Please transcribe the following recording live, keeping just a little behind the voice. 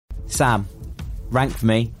Sam, rank for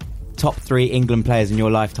me top 3 England players in your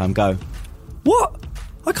lifetime. Go. What?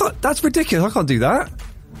 I can't. That's ridiculous. I can't do that.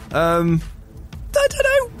 I don't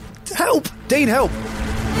know. Help, Dean. Help.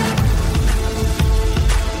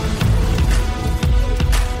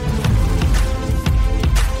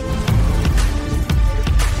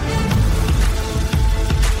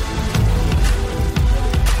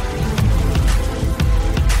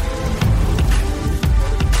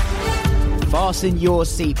 Fasten your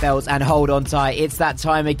seatbelts and hold on tight. It's that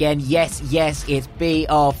time again. Yes, it's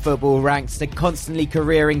BR Football Ranks, the constantly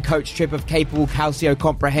careering coach trip of capable calcio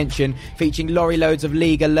comprehension, featuring lorry loads of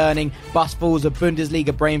Liga learning, busfuls of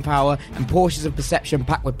Bundesliga brainpower, and Porsches of perception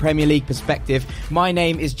packed with Premier League perspective. My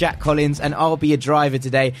name is Jack Collins, and I'll be your driver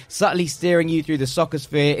today, subtly steering you through the soccer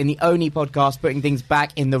sphere in the only podcast putting things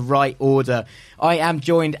back in the right order. I am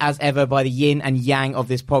joined as ever by the yin and yang of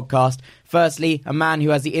this podcast. Firstly, a man who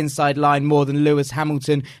has the inside line more than Lewis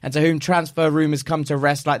Hamilton, and to whom transfer rumours come to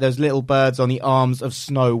rest like those little birds on the arms of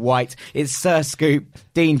Snow White. It's Sir Scoop,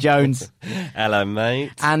 Dean Jones. Hello,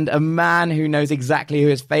 mate. And a man who knows exactly who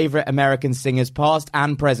his favourite American singers, past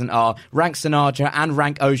and present, are. Rank Sinatra and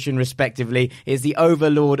Rank Ocean, respectively, is the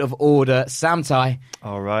overlord of order, Sam Tai.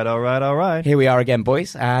 All right. Here we are again,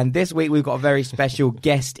 boys. And this week we've got a very special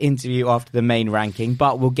guest interview after the main ranking,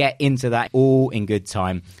 but we'll get into that all in good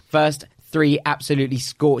time. First, 3 absolutely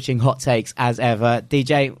scorching hot takes as ever.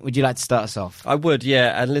 DJ, would you like to start us off? I would,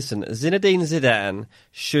 yeah. And listen, Zinedine Zidane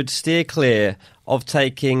should steer clear of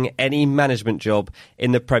taking any management job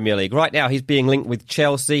in the Premier League. Right now, he's being linked with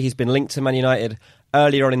Chelsea. He's been linked to Man United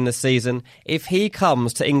earlier on in the season. If he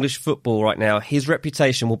comes to English football right now, his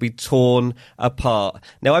reputation will be torn apart.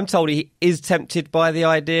 Now, I'm told he is tempted by the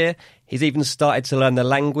idea. He's even started to learn the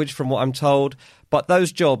language from what I'm told. But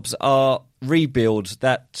those jobs are rebuilds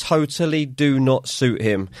that totally do not suit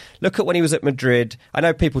him. Look at when he was at Madrid. I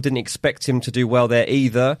know people didn't expect him to do well there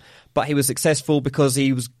either, but he was successful because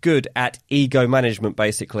he was good at ego management,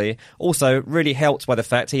 basically. Also, really helped by the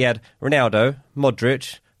fact he had Ronaldo,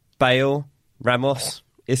 Modric, Bale, Ramos,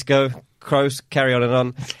 Isco, Kroos, carry on and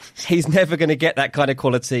on. He's never going to get that kind of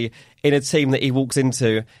quality in a team that he walks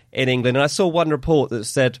into in England. And I saw one report that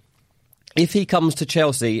said if he comes to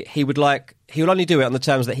Chelsea, he will only do it on the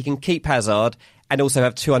terms that he can keep Hazard and also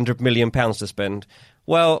have £200 million to spend.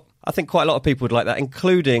 Well, I think quite a lot of people would like that,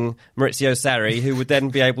 including Maurizio Sarri, who would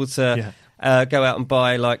then be able to go out and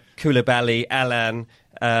buy like Koulibaly, Alan,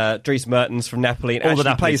 Dries Mertens from Napoli and all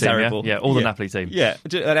actually play Sarrible. Yeah, the Napoli team. Yeah,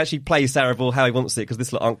 and actually play Sarrible how he wants it, because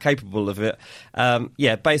this lot aren't capable of it.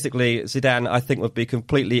 Basically, Zidane, I think, would be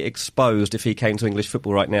completely exposed if he came to English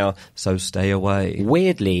football right now, so stay away.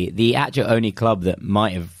 Weirdly, the actual only club that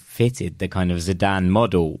might have fitted the kind of Zidane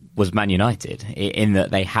model was Man United, in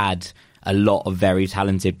that they had a lot of very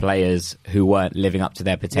talented players who weren't living up to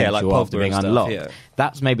their potential after being unlocked. Yeah.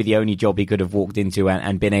 That's maybe the only job he could have walked into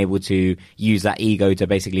and been able to use that ego to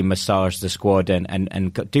basically massage the squad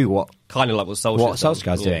and do what kind of like what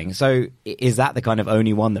Solskjaer's doing. So is that the kind of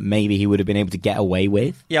only one that maybe he would have been able to get away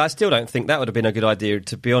with? Yeah, I still don't think that would have been a good idea,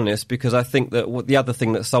 to be honest, because I think that the other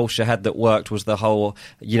thing that Solskjaer had that worked was the whole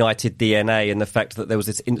United DNA and the fact that there was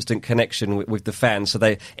this instant connection with the fans. So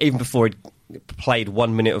they, even before he'd played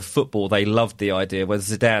 1 minute of football, they loved the idea. Whereas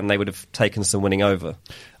Zidane, they would have taken some winning over.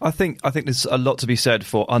 I think there's a lot to be said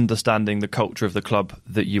for understanding the culture of the club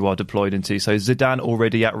that you are deployed into. So Zidane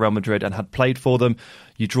already at Real Madrid and had played for them.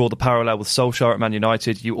 You draw the parallel with Solskjaer at Man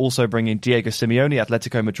United. You also bring in Diego Simeone,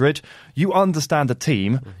 Atletico Madrid. You understand the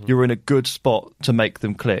team. Mm-hmm. You're in a good spot to make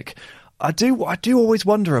them click. I do always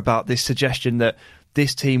wonder about this suggestion that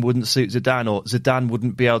this team wouldn't suit Zidane, or Zidane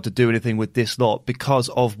wouldn't be able to do anything with this lot because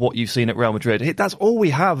of what you've seen at Real Madrid. That's all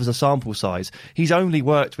we have as a sample size. He's only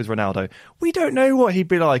worked with Ronaldo. We don't know what he'd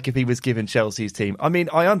be like if he was given Chelsea's team. I mean,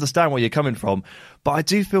 I understand where you're coming from, but I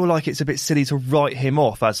do feel like it's a bit silly to write him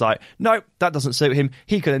off as like, no, that doesn't suit him.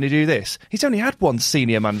 He can only do this. He's only had one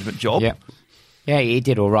senior management job. Yeah, he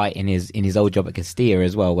did all right in his old job at Castilla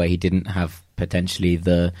as well, where he didn't have potentially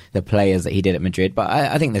the players that he did at Madrid. But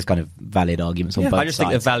I think there's kind of valid arguments on both sides. I just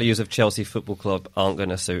think the values of Chelsea Football Club aren't going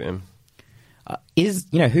to suit him.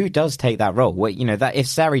 Who does take that role? That if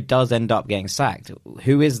Sarri does end up getting sacked,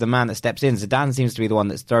 who is the man that steps in? Zidane seems to be the one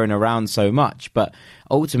that's thrown around so much, but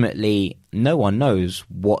ultimately no one knows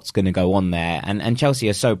what's going to go on there, and Chelsea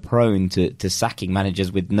are so prone to sacking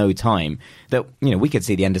managers with no time that we could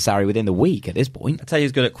see the end of Sarri within the week at this point. I tell you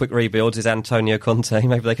who's good at quick rebuilds is Antonio Conte.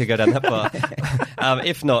 Maybe they could go down that path.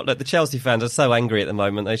 If not, look, the Chelsea fans are so angry at the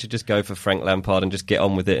moment, they should just go for Frank Lampard and just get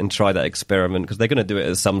on with it and try that experiment, because they're going to do it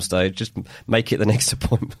at some stage. Just make it the next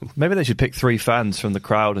appointment. Maybe they should pick 3 fans from the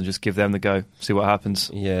crowd and just give them the go, see what happens.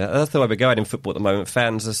 Yeah, that's the way we're going in football at the moment.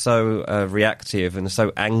 Fans are so reactive and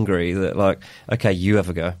so angry that, like, okay, you have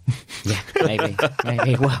a go. Yeah,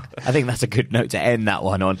 maybe. Well, I think that's a good note to end that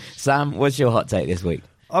one on. Sam, what's your hot take this week?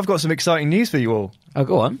 I've got some exciting news for you all. Oh,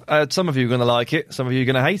 go on. Some of you are going to like it, some of you are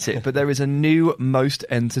going to hate it, but there is a new most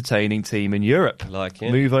entertaining team in Europe. Like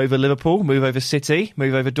it. Move over Liverpool, move over City,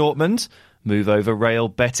 move over Dortmund, move over Real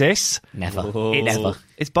Betis. Never. Oh. It never.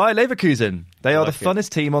 It's Bayer Leverkusen. They are like the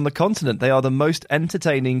funnest team on the continent. They are the most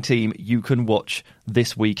entertaining team you can watch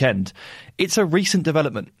this weekend. It's a recent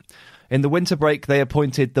development. In the winter break, they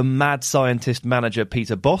appointed the mad scientist manager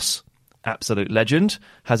Peter Bosz. Absolute legend,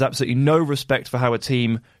 has absolutely no respect for how a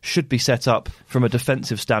team should be set up from a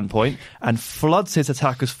defensive standpoint, and floods his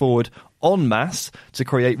attackers forward en masse to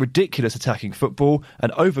create ridiculous attacking football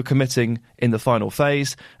and overcommitting in the final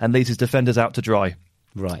phase, and leaves his defenders out to dry.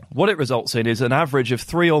 Right. What it results in is an average of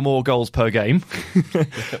 3 or more goals per game,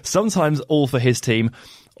 sometimes all for his team,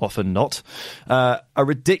 often not. A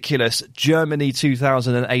ridiculous Germany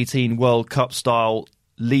 2018 World Cup style,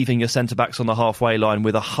 leaving your centre-backs on the halfway line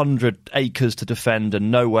with 100 acres to defend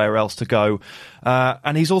and nowhere else to go.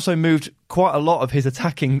 And he's also moved quite a lot of his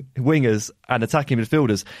attacking wingers and attacking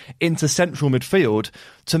midfielders into central midfield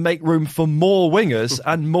to make room for more wingers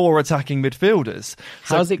and more attacking midfielders.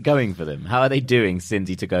 So how's it going for them? How are they doing since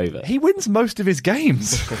he took over? he wins most of his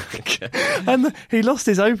games. And he lost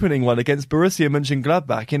his opening one against Borussia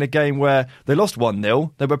Mönchengladbach in a game where they lost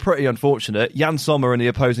 1-0. They were pretty unfortunate. Jan Sommer in the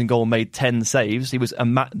opposing goal made 10 saves. He was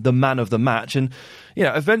the man of the match. And, you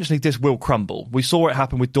know, eventually this will crumble. We saw it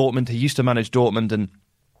happen with Dortmund. He used to manage Dortmund, and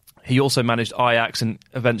he also managed Ajax, and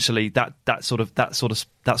eventually that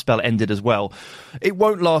spell ended as well. It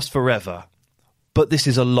won't last forever, but this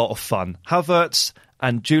is a lot of fun. Havertz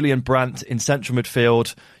and Julian Brandt in central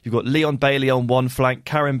midfield. You've got Leon Bailey on one flank,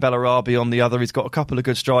 Karim Bellarabi on the other. He's got a couple of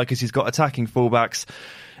good strikers. He's got attacking fullbacks.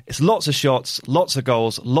 It's lots of shots, lots of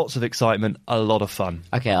goals, lots of excitement, a lot of fun.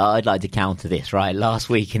 Okay, I'd like to counter this, right? Last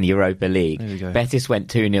week in the Europa League, Betis went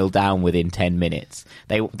 2-0 down within 10 minutes.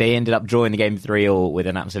 They ended up drawing the game 3-3 with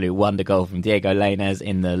an absolute wonder goal from Diego Lainez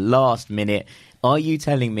in the last minute. Are you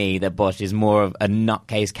telling me that Bosz is more of a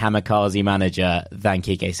nutcase kamikaze manager than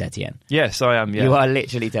Quique Setien? Yes, I am, yeah. You are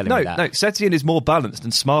literally telling me that. No, Setien is more balanced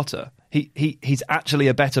and smarter. He's actually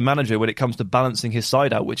a better manager when it comes to balancing his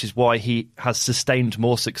side out, which is why he has sustained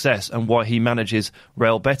more success and why he manages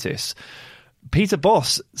Real Betis. Peter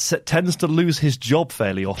Bosz tends to lose his job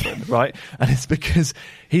fairly often, right? And it's because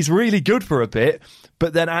he's really good for a bit,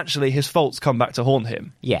 but then actually his faults come back to haunt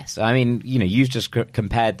him. Yes, I mean, you know, you've just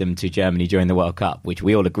compared them to Germany during the World Cup, which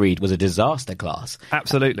we all agreed was a disaster class.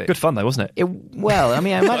 Absolutely. Good fun though, wasn't it? Well, I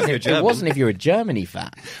mean, I imagine it wasn't if you're a Germany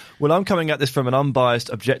fan. Well, I'm coming at this from an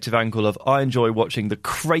unbiased, objective angle of I enjoy watching the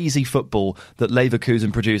crazy football that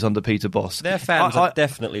Leverkusen produce under Peter Bosz. Their fans are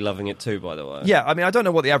definitely loving it too, by the way. Yeah, I mean, I don't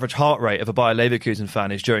know what the average heart rate of a Bayer Leverkusen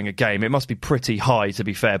fan is during a game. It must be pretty high, to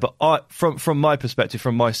be fair. But from my perspective,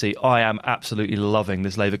 from my seat, I am absolutely loving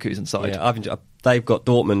this Leverkusen side. Yeah, they've got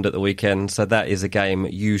Dortmund at the weekend, so that is a game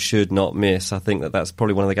you should not miss. I think that's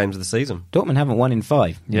probably one of the games of the season. Dortmund haven't won in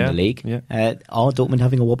 5 in the league. Yeah. Are Dortmund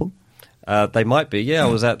having a wobble? They might be, yeah. I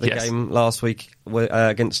was at the game last week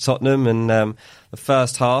against Tottenham, and the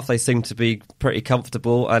first half they seemed to be pretty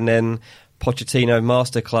comfortable, and then Pochettino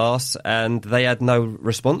masterclass, and they had no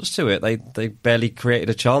response to it. They barely created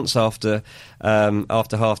a chance after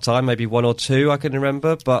half time, maybe 1 or 2 I can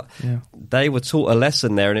remember, but they were taught a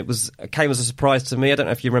lesson there, and it came as a surprise to me. I don't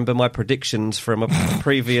know if you remember my predictions from a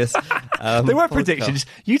previous. They weren't predictions.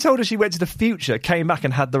 You told us you went to the future, came back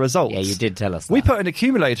and had the results. Yeah, you did tell us that. We put an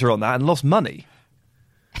accumulator on that and lost money.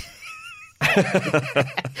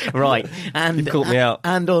 Right, and you caught me out.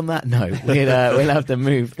 And on that note, we'll have to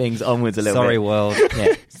move things onwards a little bit. Sorry, world.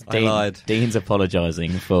 Yeah, I lied. Dean's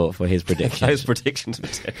apologising for his predictions. Those predictions were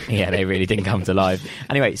terrible. Yeah, they really didn't come to life.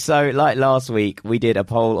 Anyway, so like last week, we did a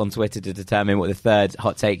poll on Twitter to determine what the third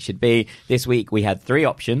hot take should be. This week, we had 3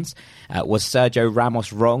 options. Was Sergio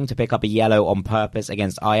Ramos wrong to pick up a yellow on purpose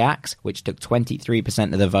against Ajax, which took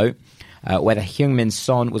 23% of the vote? Whether Heung-min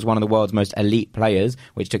Son was one of the world's most elite players,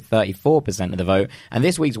 which took 34% of the vote. And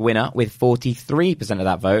this week's winner, with 43% of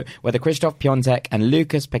that vote, whether Krzysztof Piątek and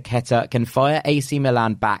Lucas Paqueta can fire AC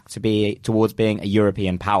Milan back towards being a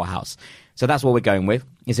European powerhouse. So that's what we're going with.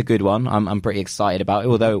 It's a good one. I'm pretty excited about it,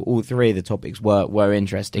 although all 3 of the topics were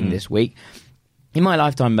interesting this week. In my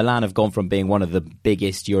lifetime, Milan have gone from being one of the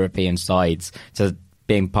biggest European sides to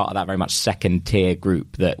being part of that very much second-tier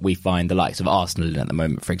group that we find the likes of Arsenal in at the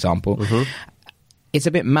moment, for example. Mm-hmm. it's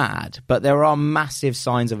a bit mad, but there are massive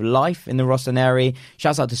signs of life in the Rossoneri.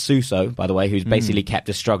 Shouts out to Suso, by the way, who's basically kept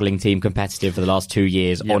a struggling team competitive for the last 2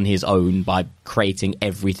 years on his own by creating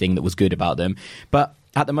everything that was good about them. But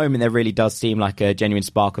at the moment, there really does seem like a genuine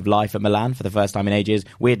spark of life at Milan for the first time in ages.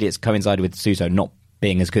 Weirdly, it's coincided with Suso not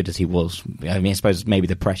being as good as he was. I mean, I suppose maybe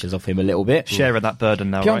the pressure's off him a little bit. Sharing that burden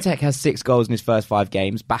now, Piontek right? has 6 goals in his first 5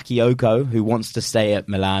 games. Bakayoko, who wants to stay at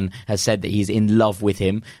Milan, has said that he's in love with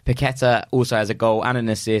him. Paqueta also has a goal and an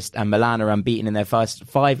assist, and Milan are unbeaten in their first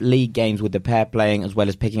 5 league games with the pair playing, as well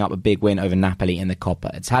as picking up a big win over Napoli in the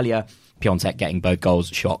Coppa Italia. Piontek getting both goals.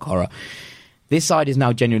 Shock, horror. This side is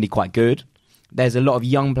now genuinely quite good. There's a lot of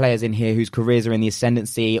young players in here whose careers are in the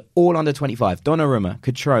ascendancy, all under 25. Donnarumma,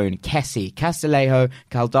 Catrone, Kessie, Castillejo,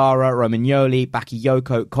 Caldara, Romagnoli,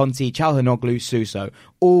 Bakayoko, Conti, Calhanoglu, Suso,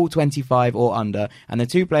 all 25 or under. And the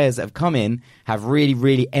 2 players that have come in have really,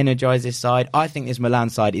 really energised this side. I think this Milan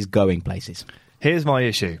side is going places. Here's my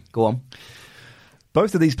issue. Go on.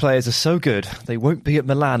 Both of these players are so good, they won't be at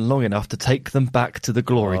Milan long enough to take them back to the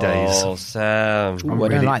glory days. Oh, Sam. I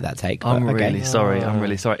don't like that take. I'm but okay. really sorry. I'm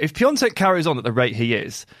really sorry. If Piontek carries on at the rate he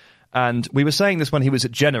is, and we were saying this when he was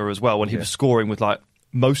at Genoa as well, when he was scoring with like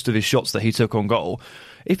most of his shots that he took on goal,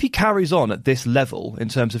 if he carries on at this level in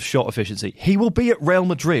terms of shot efficiency, he will be at Real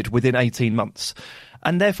Madrid within 18 months.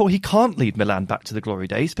 And therefore he can't lead Milan back to the glory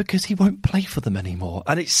days because he won't play for them anymore.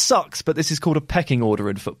 And it sucks, but this is called a pecking order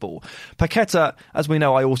in football. Paqueta, as we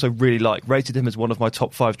know, I also really like. Rated him as one of my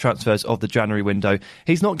top 5 transfers of the January window.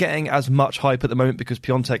 He's not getting as much hype at the moment because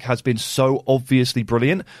Piontek has been so obviously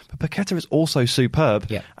brilliant, but Paqueta is also superb.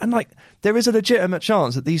 Yeah. And there is a legitimate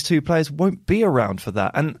chance that these 2 players won't be around for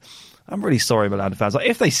that. And I'm really sorry, Milan fans.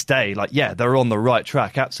 If they stay, they're on the right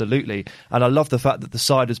track, absolutely. And I love the fact that the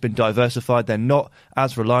side has been diversified. They're not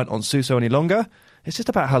as reliant on Suso any longer. It's just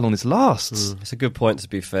about how long this lasts. It's a good point, to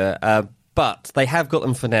be fair. But they have got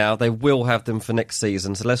them for now. They will have them for next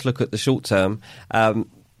season. So let's look at the short term.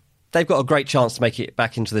 They've got a great chance to make it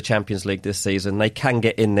back into the Champions League this season. They can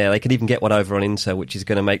get in there. They can even get one over on Inter, which is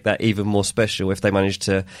going to make that even more special if they manage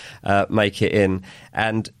to make it in.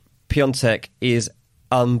 And Piontek is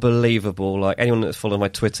unbelievable. Anyone that's followed my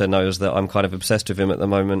Twitter knows that I'm kind of obsessed with him at the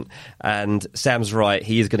moment. And Sam's right,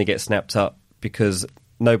 he is going to get snapped up because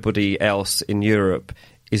nobody else in Europe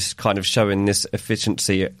is kind of showing this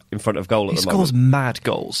efficiency in front of goal at the moment. He scores mad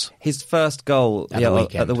goals. His first goal at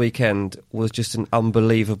the weekend was just an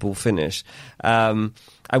unbelievable finish. And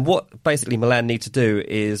what basically Milan need to do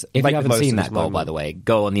is if make you haven't the most seen of that goal, by the way,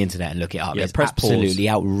 go on the internet and look it up. Yeah, it's press absolutely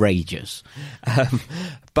pause. Outrageous.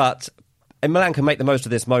 But Milan can make the most of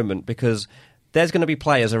this moment because there's going to be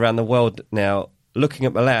players around the world now looking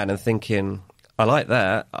at Milan and thinking, I like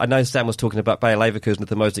that. I know Sam was talking about Bayer Leverkusen,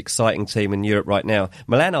 the most exciting team in Europe right now.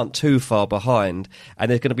 Milan aren't too far behind, and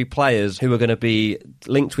there's going to be players who are going to be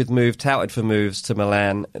linked with moves, touted for moves to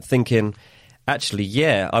Milan, thinking, actually,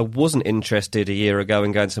 yeah, I wasn't interested a year ago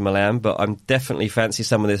in going to Milan, but I'm definitely fancy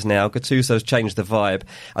some of this now. Gattuso's changed the vibe.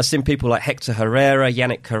 I've seen people like Hector Herrera,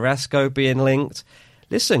 Yannick Carrasco being linked.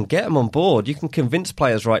 Listen, get them on board. You can convince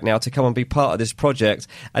players right now to come and be part of this project,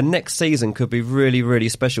 and next season could be really, really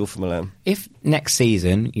special for Milan. If next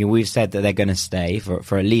season, we've said that they're going to stay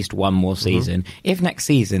for at least one more season, if next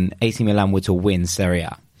season AC Milan were to win Serie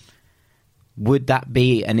A, would that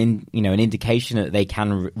be an indication that they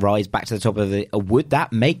can rise back to the top of the... Would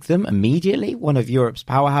that make them immediately one of Europe's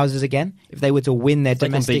powerhouses again? If they were to win their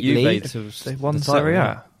domestic league? They won Serie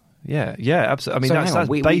A. Yeah, absolutely. I mean, that's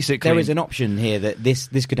basically... there is an option here that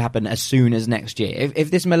this could happen as soon as next year.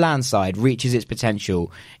 If this Milan side reaches its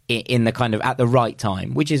potential in the kind of at the right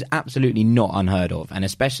time, which is absolutely not unheard of, and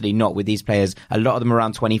especially not with these players, a lot of them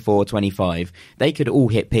around 24, 25, they could all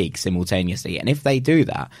hit peaks simultaneously. And if they do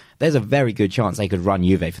that, there's a very good chance they could run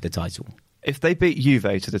Juve for the title. If they beat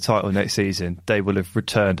Juve to the title next season, they will have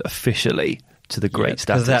returned officially to the great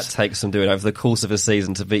status. Because that takes some doing over the course of a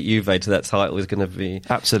season to beat Juve to that title is going to be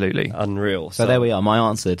absolutely unreal. So there we are. My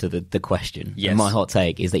answer to the question, yes. And my hot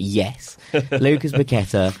take is that yes, Lucas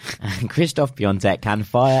Paqueta and Christoph Piontek can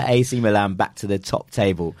fire AC Milan back to the top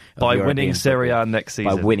table by winning Serie A next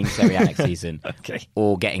season. By winning Serie A next season, okay,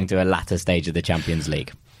 or getting to a latter stage of the Champions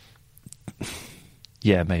League.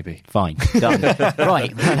 Yeah, maybe. Fine. Done.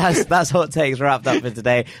 Right. That's Hot Takes wrapped up for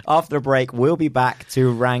today. After a break, we'll be back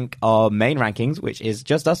to rank our main rankings, which is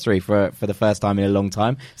just us three for the first time in a long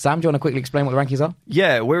time. Sam, do you want to quickly explain what the rankings are?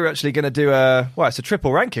 Yeah, we're actually going to do it's a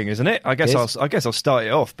triple ranking, isn't it? I guess I'll start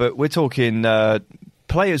it off, but we're talking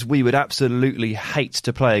players we would absolutely hate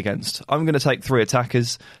to play against. I'm going to take 3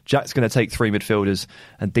 attackers, Jack's going to take 3 midfielders,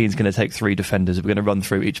 and Dean's going to take 3 defenders. We're going to run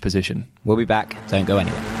through each position. We'll be back. Don't go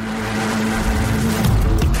anywhere.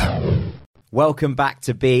 Welcome back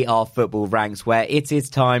to BR Football Ranks, where it is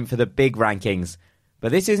time for the big rankings.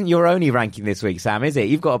 But this isn't your only ranking this week, Sam, is it?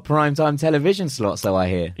 You've got a primetime television slot, so I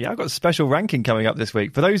hear. Yeah, I've got a special ranking coming up this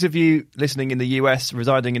week. For those of you listening in the US,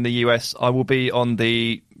 residing in the US, I will be on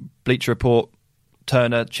the Bleacher Report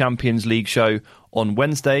Turner Champions League show on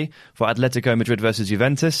Wednesday for Atletico Madrid versus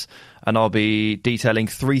Juventus, and I'll be detailing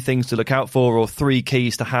 3 things to look out for, or 3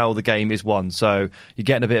 keys to how the game is won. So you're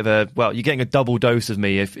getting you're getting a double dose of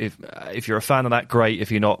me. If you're a fan of that, great.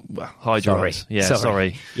 If you're not, hide your eyes. Yeah,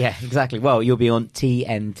 sorry. Yeah, exactly. Well, you'll be on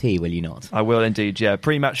TNT, will you not? I will indeed. Yeah,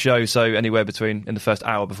 pre-match show, so anywhere between in the first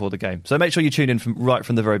hour before the game. So make sure you tune in right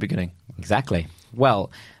from the very beginning. Exactly.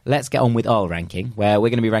 Well, let's get on with our ranking, where we're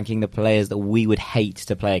going to be ranking the players that we would hate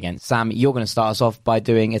to play against. Sam, you're going to start us off by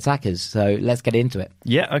doing attackers, so let's get into it.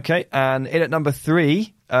 Yeah, okay. And in at number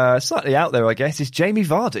 3, slightly out there, I guess, is Jamie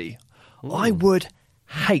Vardy. I would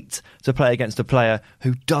hate to play against a player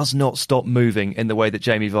who does not stop moving in the way that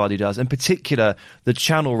Jamie Vardy does. In particular, the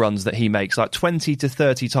channel runs that he makes, like 20 to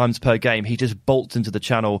 30 times per game, he just bolts into the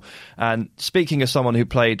channel. And speaking as someone who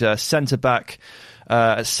played centre-back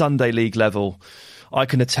at Sunday League level, I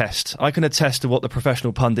can attest to what the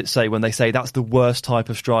professional pundits say when they say that's the worst type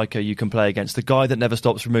of striker you can play against, the guy that never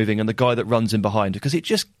stops moving and the guy that runs in behind, because it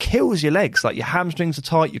just kills your legs. Like, your hamstrings are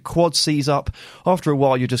tight, your quads seize up. After a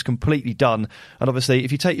while, you're just completely done. And obviously,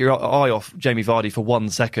 if you take your eye off Jamie Vardy for 1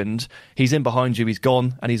 second, he's in behind you, he's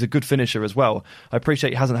gone, and he's a good finisher as well. I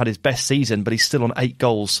appreciate he hasn't had his best season, but he's still on 8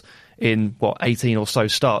 goals in, 18 or so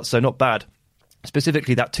starts, so not bad.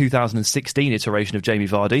 Specifically, that 2016 iteration of Jamie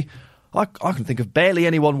Vardy, I can think of barely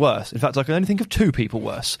anyone worse. In fact, I can only think of 2 people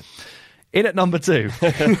worse. In at number 2.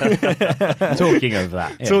 Talking of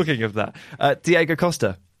that. Yeah. Talking of that. Diego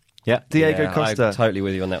Costa. Yeah. Diego Costa. I'm totally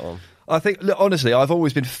with you on that one. I think, look, honestly, I've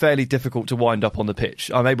always been fairly difficult to wind up on the pitch.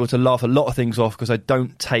 I'm able to laugh a lot of things off because I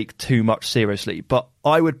don't take too much seriously. But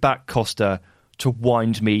I would back Costa to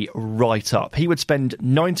wind me right up. He would spend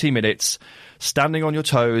 90 minutes standing on your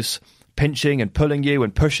toes, pinching and pulling you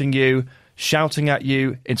and pushing you, shouting at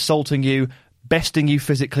you, insulting you, besting you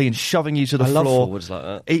physically and shoving you to the floor. I love forwards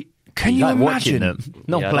like that. Can you imagine them?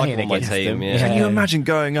 Not playing against my team, them. yeah. Can you imagine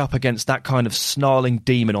going up against that kind of snarling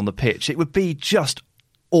demon on the pitch? It would be just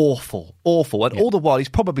awful. And all the while, he's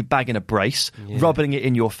probably bagging a brace, rubbing it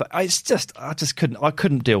in your face. I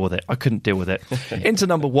couldn't deal with it. Into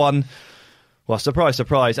number 1. Well, surprise,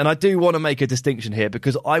 surprise. And I do want to make a distinction here,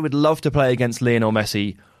 because I would love to play against Lionel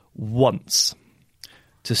Messi once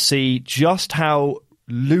to see just how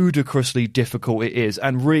ludicrously difficult it is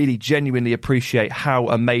and really genuinely appreciate how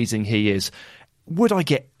amazing he is. Would I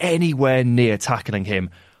get anywhere near tackling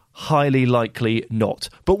him? Highly likely not.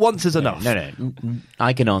 But once is enough. No.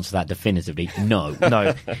 I can answer that definitively. No.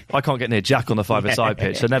 No, I can't get near Jack on the 5-a-side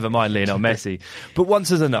pitch, so never mind Lionel Messi. But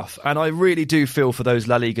once is enough. And I really do feel for those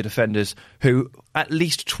La Liga defenders who, at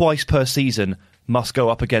least twice per season, must go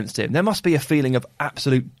up against him. There must be a feeling of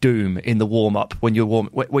absolute doom in the warm-up when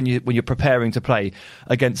you're preparing to play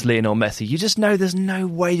against Lionel Messi. You just know there's no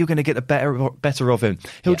way you're going to get the better of him.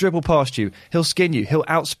 He'll dribble past you, he'll skin you, he'll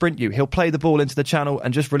out-sprint you, he'll play the ball into the channel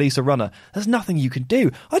and just release a runner. There's nothing you can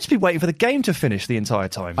do. I'd just be waiting for the game to finish the entire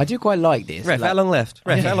time. I do quite like this. Ref, how long left?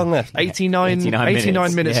 89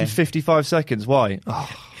 minutes and 55 seconds. Why? Oh.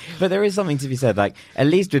 But there is something to be said, like, at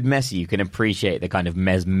least with Messi you can appreciate the kind of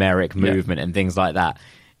mesmeric movement and things like that.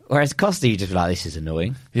 Whereas Costa, you just be like, this is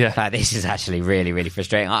annoying. Yeah. Like, this is actually really, really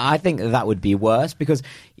frustrating. I think that would be worse because,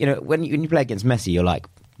 when you play against Messi, you're like,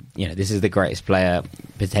 this is the greatest player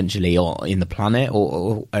potentially in the planet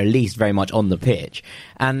or at least very much on the pitch.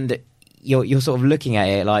 And you're sort of looking at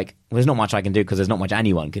it like, well, there's not much I can do because there's not much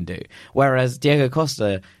anyone can do. Whereas Diego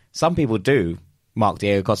Costa, some people do mark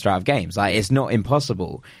Diego Costa out of games. Like, it's not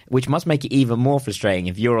impossible, which must make it even more frustrating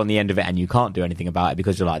if you're on the end of it and you can't do anything about it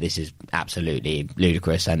because you're like, this is absolutely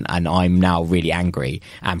ludicrous and I'm now really angry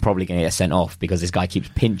and probably going to get sent off because this guy keeps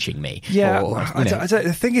pinching me. Yeah,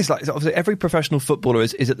 the thing is, like, obviously every professional footballer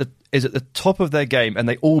is at the top of their game and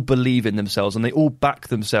they all believe in themselves and they all back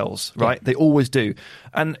themselves, right? Yeah. They always do.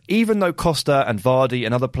 And even though Costa and Vardy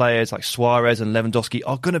and other players like Suarez and Lewandowski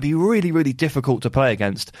are going to be really, really difficult to play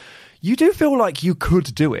against, you do feel like you could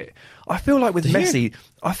do it. I feel like with Messi,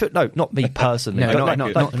 not me personally.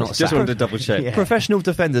 Not just wanted to double check. Yeah. Professional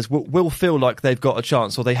defenders will feel like they've got a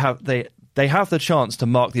chance, or they have the chance to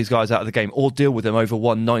mark these guys out of the game or deal with them over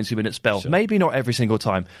one 90-minute spell. Sure. Maybe not every single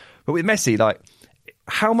time, but with Messi, like,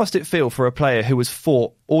 how must it feel for a player who has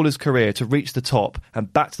fought all his career to reach the top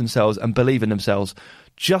and backed themselves and believe in themselves,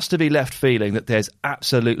 just to be left feeling that there's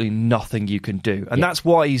absolutely nothing you can do? And that's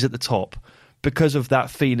why he's at the top. because of that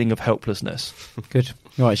feeling of helplessness. Good.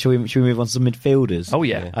 Right, shall we move on to some midfielders? Oh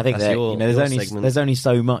yeah, I think That's that there's only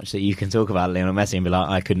so much that you can talk about Lionel Messi and be like,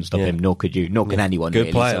 I couldn't stop him, nor could you, nor can anyone. Good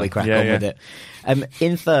really, player. So we crack on with it.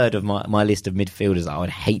 In third of my list of midfielders that I would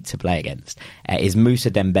hate to play against is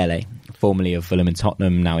Moussa Dembele, formerly of Fulham and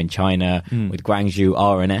Tottenham, now in China with Guangzhou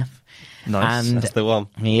RNF. Nice, and that's the one.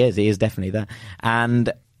 He is definitely there.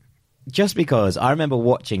 And just because I remember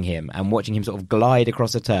watching him sort of glide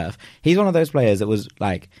across the turf, he's one of those players that was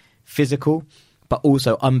like physical, but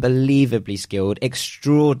also unbelievably skilled,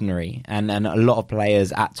 extraordinary. And a lot of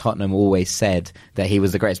players at Tottenham always said that he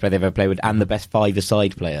was the greatest player they've ever played with and the best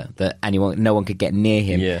five-a-side player, that no one could get near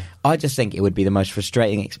him. Yeah. I just think it would be the most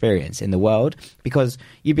frustrating experience in the world, because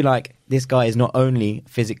you'd be like, this guy is not only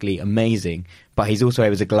physically amazing, but he's also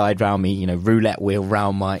able to glide round me, roulette wheel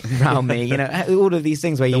round me, all of these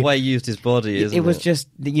things where the way he used his body, isn't it? It was just,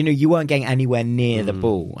 you weren't getting anywhere near the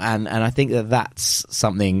ball. And I think that's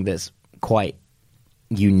something that's quite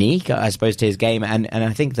unique, I suppose, to his game. And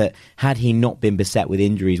I think that had he not been beset with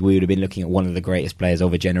injuries, we would have been looking at one of the greatest players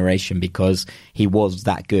of a generation, because he was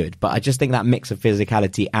that good. But I just think that mix of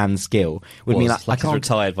physicality and skill would mean like I can't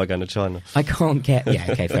retired by going to China. I can't get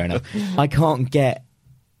fair enough. I can't get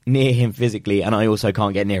near him physically, and I also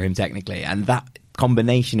can't get near him technically, and that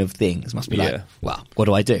combination of things must be like, well, what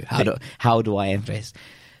do I do? How do I end this?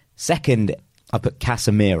 Second, I put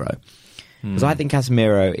Casemiro. Because I think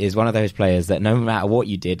Casemiro is one of those players that no matter what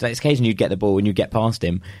you did, like occasionally you'd get the ball and you'd get past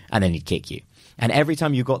him and then he'd kick you. And every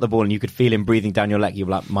time you got the ball and you could feel him breathing down your leg, you'd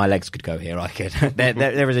be like, my legs could go here. I could.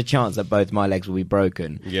 there is a chance that both my legs will be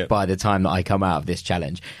broken by the time that I come out of this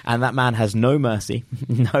challenge. And that man has no mercy.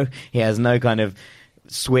 No, he has no kind of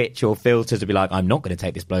switch or filter to be like, I'm not going to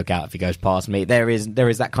take this bloke out if he goes past me. There is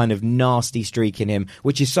that kind of nasty streak in him,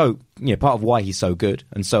 which is so, part of why he's so good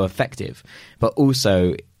and so effective, but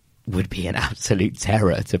also would be an absolute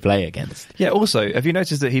terror to play against. Yeah, also, have you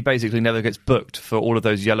noticed that he basically never gets booked for all of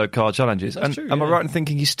those yellow card challenges? That's true, am I right in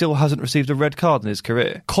thinking he still hasn't received a red card in his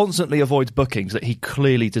career? Constantly avoids bookings that he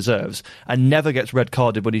clearly deserves and never gets red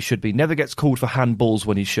carded when he should be, never gets called for handballs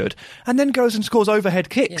when he should, and then goes and scores overhead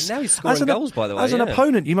kicks. Yeah, now he's scoring goals, by the way. As an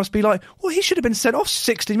opponent, you must be like, well, he should have been sent off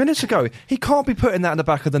 60 minutes ago. He can't be putting that in the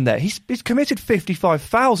back of the net. He's committed 55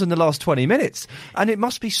 fouls in the last 20 minutes, and it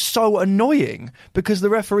must be so annoying because the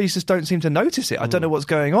referees just don't seem to notice it. I don't know what's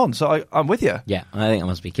going on, so I'm with you. Yeah, I think I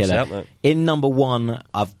must be killer. In number one,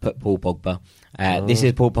 I've put Paul Pogba. This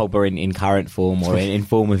is Paul Pogba in current form, or in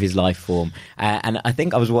form of his life form. And I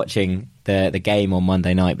think I was watching the game on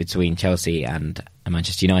Monday night between Chelsea and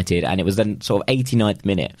Manchester United, and it was the sort of 89th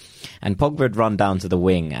minute. And Pogba had run down to the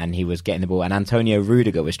wing, and he was getting the ball, and Antonio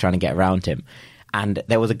Rudiger was trying to get around him. And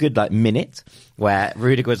there was a good minute where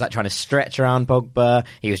Rudiger was trying to stretch around Pogba.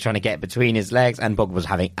 He was trying to get between his legs, and Pogba was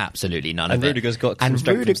having absolutely none of it. And Rudiger's got some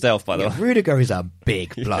strength himself, by the way. Rudiger is a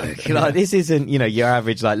big bloke. This isn't your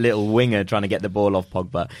average little winger trying to get the ball off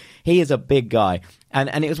Pogba. He is a big guy.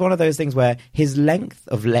 And it was one of those things where his length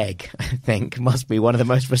of leg, I think, must be one of the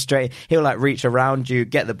most frustrating. He'll reach around you,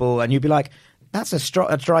 get the ball, and you'd be like, that's a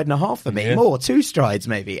stride and a half for me, more, 2 strides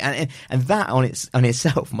maybe, and that on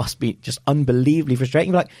itself must be just unbelievably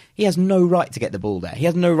frustrating. He has no right to get the ball there. He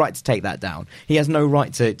has no right to take that down. He has no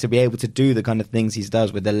right to be able to do the kind of things he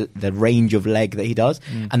does with the range of leg that he does.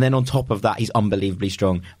 And then on top of that, he's unbelievably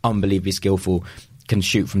strong, unbelievably skillful, can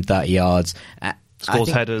shoot from 30 yards. Scores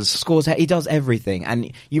headers. He does everything.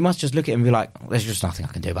 And you must just look at him and be like, there's just nothing I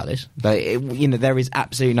can do about this. But, there is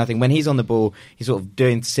absolutely nothing. When he's on the ball, he's sort of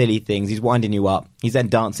doing silly things. He's winding you up. He's then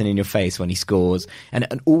dancing in your face when he scores. And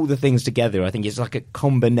all the things together, I think it's like a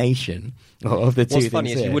combination of the two things.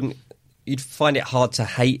 What's funny is you'd find it hard to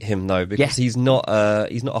hate him, though, because he's not a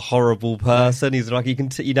horrible person. He's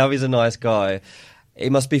he's a nice guy. It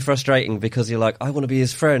must be frustrating because you're like, I want to be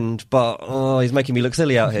his friend, but he's making me look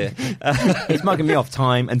silly out here. He's mugging me off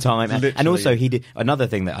time and time. And also, he did another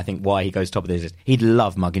thing that I think why he goes top of this is he'd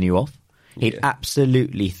love mugging you off. He'd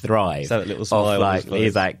absolutely thrive. So that little smile.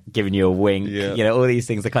 He's giving you a wink. Yeah. All these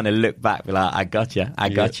things that kind of look back, be like, I gotcha.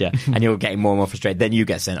 And you're getting more and more frustrated. Then you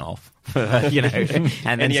get sent off. And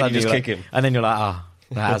then you just kick him. And then you're like,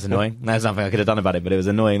 that was annoying. There's nothing I could have done about it, but it was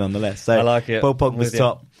annoying nonetheless. So I like it. Paul Pogba's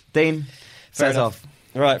top. Dean, set us off.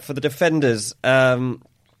 Right, for the defenders.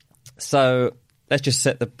 So let's just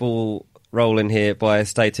set the ball rolling here by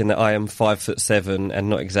stating that I am 5'7" and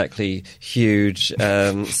not exactly huge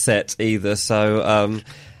set either. So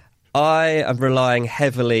I am relying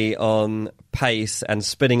heavily on pace and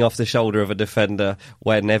spinning off the shoulder of a defender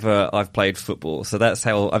whenever I've played football. So that's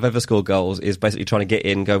how I've ever scored goals, is basically trying to get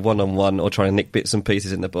in, go one-on-one, or trying to nick bits and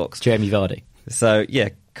pieces in the box. Jamie Vardy. So, yeah,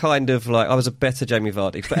 kind of like I was a better Jamie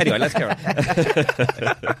Vardy. But anyway, let's carry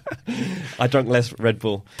on. I drank less Red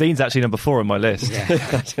Bull. Dean's actually number 4 on my list.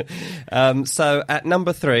 Yeah. So at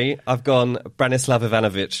number 3, I've gone Branislav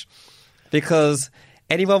Ivanovic. Because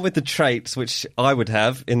anyone with the traits which I would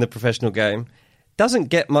have in the professional game doesn't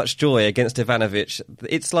get much joy against Ivanovic.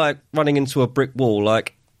 It's like running into a brick wall.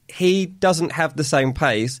 Like, he doesn't have the same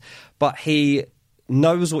pace, but he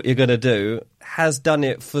knows what you're going to do, has done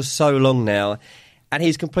it for so long now, and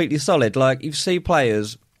he's completely solid. Like, you see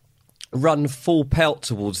players run full pelt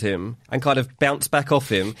towards him and kind of bounce back off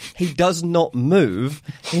him. He does not move.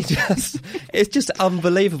 It's just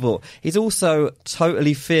unbelievable. He's also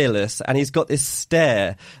totally fearless, and he's got this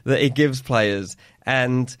stare that he gives players.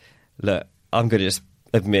 And look, I'm going to just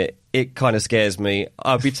admit, it kind of scares me.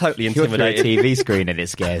 I'd be totally intimidated. You're through a TV screen and it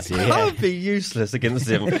scares you. Yeah. I'd be useless against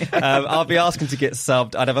him. I'd be asking to get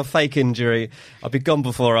subbed. I'd have a fake injury. I'd be gone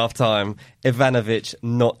before half time. Ivanovic,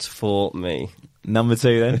 not for me. Number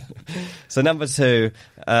 2 then? So number 2,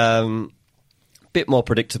 bit more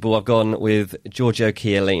predictable. I've gone with Giorgio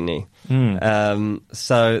Chiellini.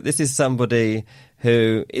 So this is somebody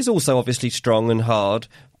who is also obviously strong and hard,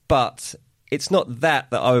 but it's not that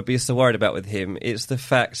I would be so worried about with him. It's the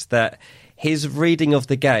fact that his reading of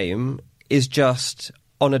the game is just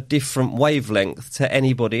on a different wavelength to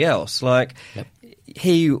anybody else. Like,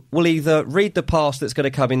 he will either read the pass that's going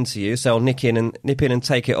to come into you, so he'll nip in and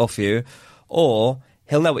take it off you, or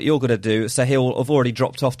he'll know what you're going to do, so he'll have already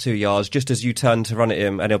dropped off 2 yards just as you turn to run at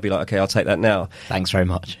him, and he'll be like, okay, I'll take that now. Thanks very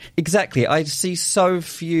much. Exactly. I see so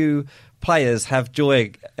few players have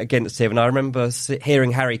joy against him, and I remember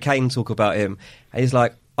hearing Harry Kane talk about him, and he's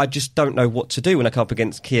like, I just don't know what to do when I come up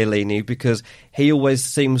against Chiellini, because he always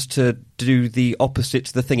seems to do the opposite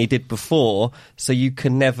to the thing he did before, so you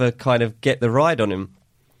can never kind of get the ride on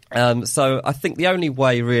him. So I think the only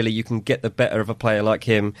way really you can get the better of a player like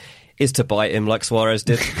him is to bite him like Suarez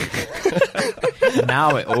did.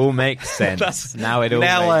 Now it all makes sense. As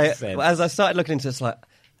I started looking into it, it's like,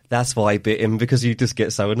 that's why I bit him, because you just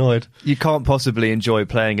get so annoyed. You can't possibly enjoy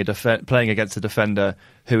playing against a defender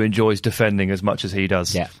who enjoys defending as much as he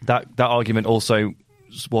does. Yeah. That argument also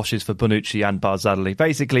washes for Bonucci and Barzagli.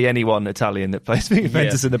 Basically anyone Italian that plays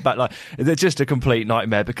Juventus in the back line. They're just a complete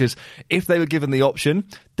nightmare, because if they were given the option,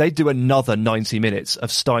 they'd do another 90 minutes of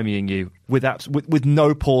stymieing you with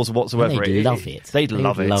no pause whatsoever. They'd love it. They'd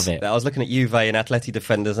love it. I was looking at Juve and Atleti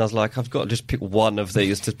defenders, and I was like, I've got to just pick one of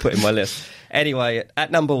these to put in my list. Anyway,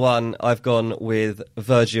 at number 1, I've gone with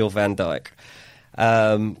Virgil van Dijk.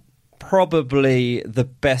 Probably the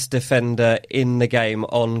best defender in the game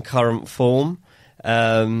on current form.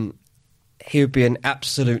 He would be an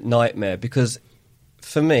absolute nightmare, because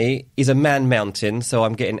for me, he's a man mountain, so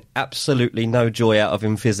I'm getting absolutely no joy out of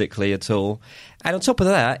him physically at all. And on top of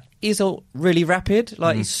that, he's all really rapid.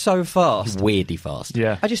 Like, he's so fast. He's weirdly fast.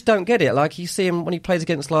 Yeah. I just don't get it. Like, you see him when he plays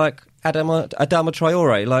against, like, Adama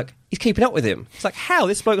Traore, like, he's keeping up with him. It's like, how?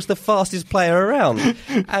 This bloke's the fastest player around.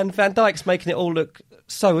 And Van Dijk's making it all look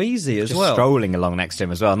so easy as well. Strolling along next to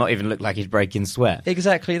him as well, not even look like he's breaking sweat.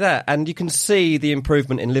 Exactly that. And you can see the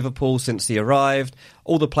improvement in Liverpool since he arrived.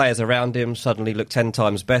 All the players around him suddenly look 10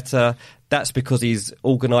 times better. That's because he's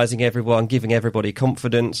organising everyone, giving everybody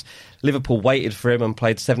confidence. Liverpool waited for him and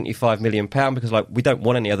paid £75 million because, like, we don't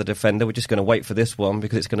want any other defender. We're just going to wait for this one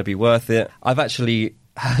because it's going to be worth it. I've actually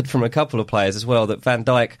heard from a couple of players as well that Van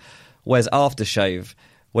Dijk wears aftershave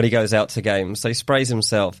when he goes out to games, so he sprays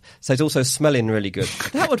himself, so he's also smelling really good.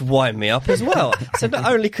 That would wind me up as well. So not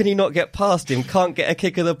only can you not get past him, can't get a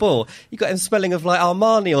kick of the ball, you got him smelling of like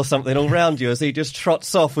Armani or something all around you as he just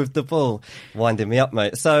trots off with the ball. Winding me up,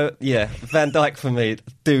 mate. So yeah, Van Dijk for me,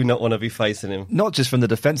 do not want to be facing him. Not just from the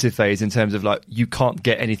defensive phase in terms of like you can't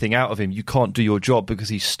get anything out of him, you can't do your job because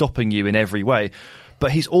he's stopping you in every way.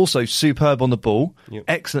 But he's also superb on the ball,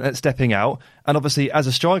 excellent at stepping out. And obviously, as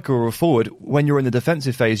a striker or a forward, when you're in the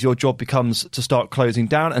defensive phase, your job becomes to start closing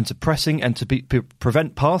down and to pressing and to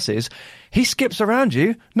prevent passes. He skips around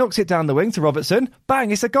you, knocks it down the wing to Robertson. Bang,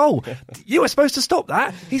 it's a goal. You were supposed to stop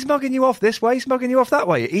that. He's mugging you off this way, he's mugging you off that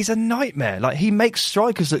way. He's a nightmare. Like, he makes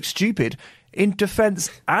strikers look stupid in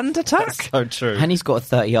defence and attack. That's so true. And he's got a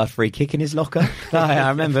 30-yard free kick in his locker. I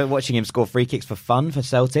remember watching him score free kicks for fun for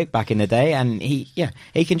Celtic back in the day, and he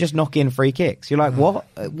can just knock in free kicks. You're like,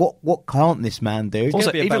 what can't this man do? He's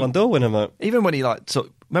also, be a Ballon d'Or winner, mate. Even when he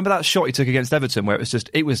remember that shot he took against Everton where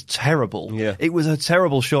it was terrible. Yeah. It was a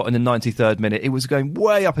terrible shot in the 93rd minute. It was going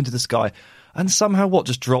way up into the sky. And somehow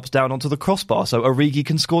just drops down onto the crossbar so Origi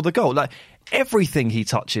can score the goal. Like, everything he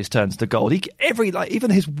touches turns to goal.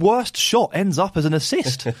 Even his worst shot ends up as an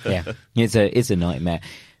assist. Yeah, it's a nightmare.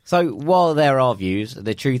 So while there are views,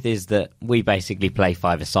 the truth is that we basically play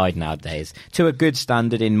five-a-side nowadays. To a good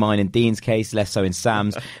standard in mine and Dean's case, less so in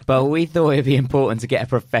Sam's, but we thought it'd be important to get a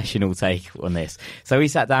professional take on this. So we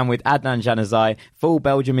sat down with Adnan Januzaj, full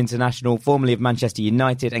Belgium international, formerly of Manchester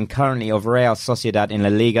United and currently of Real Sociedad in La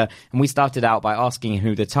Liga, and we started out by asking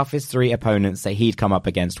who the toughest three opponents that he'd come up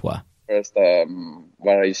against were. First,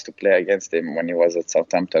 where I used to play against him when he was at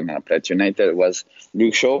Southampton and I played United was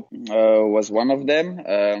Luke Shaw, was one of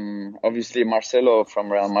them. Obviously Marcelo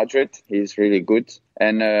from Real Madrid, he's really good.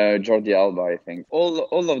 And Jordi Alba, I think.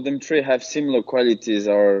 All of them three have similar qualities,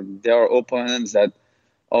 or they are opponents that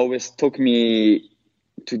always took me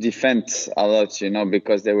to defend a lot,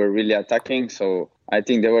 because they were really attacking. So I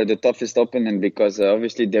think they were the toughest opponent because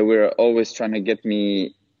obviously they were always trying to get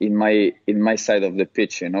me in my side of the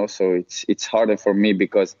pitch, so it's harder for me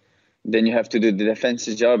because then you have to do the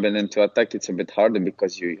defensive job, and then to attack it's a bit harder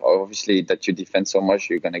because you obviously that you defend so much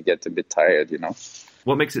you're gonna get a bit tired.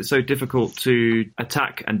 What makes it so difficult to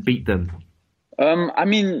attack and beat them?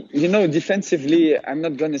 Defensively, I'm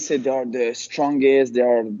not gonna say they are the strongest, they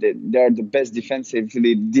are the best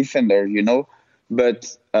defensively defender,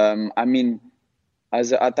 but as an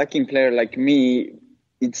attacking player like me,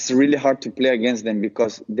 it's really hard to play against them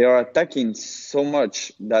because they are attacking so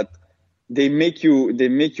much that they make you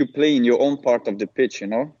play in your own part of the pitch,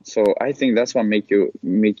 So I think that's what make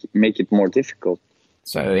it more difficult.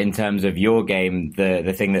 So in terms of your game,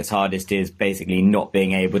 the thing that's hardest is basically not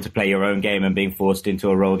being able to play your own game and being forced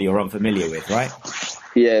into a role that you're unfamiliar with, right?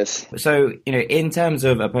 Yes. So, in terms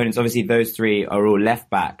of opponents, obviously those three are all left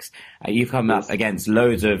backs. You've come up against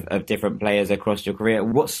loads of different players across your career.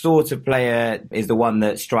 What sort of player is the one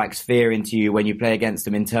that strikes fear into you when you play against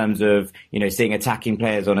them in terms of, seeing attacking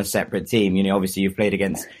players on a separate team? Obviously you've played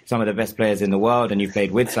against some of the best players in the world and you've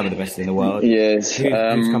played with some of the best in the world. Yes. Who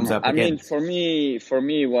comes up against? For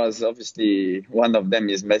me was obviously one of them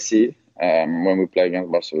is Messi, when we play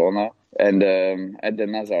against Barcelona, and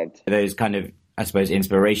Eden Hazard. Those kind of, I suppose,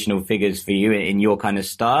 inspirational figures for you in your kind of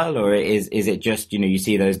style, or is it just, you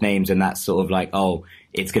see those names and that's sort of like, oh,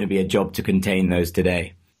 it's going to be a job to contain those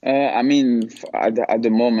today? At the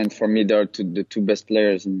moment, for me, they're the two best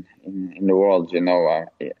players in the world,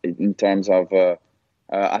 in terms of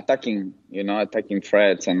attacking, attacking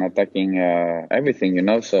threats and attacking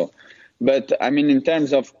everything, so. But, in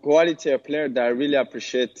terms of quality of player that I really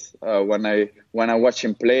appreciate when I watch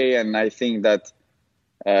him play, and I think that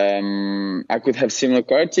I could have similar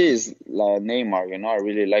qualities like Neymar, I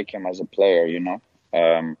really like him as a player,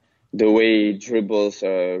 the way he dribbles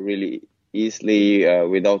really easily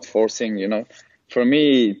without forcing, For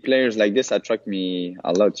me, players like this attract me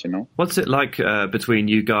a lot, What's it like between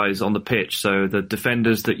you guys on the pitch? So the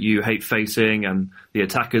defenders that you hate facing and the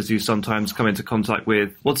attackers you sometimes come into contact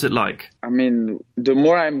with, what's it like? The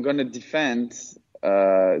more I'm going to defend,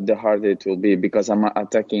 the harder it will be because I'm an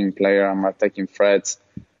attacking player, I'm attacking threats.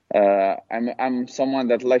 I'm someone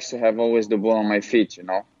that likes to have always the ball on my feet,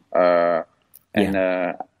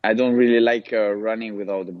 I don't really like running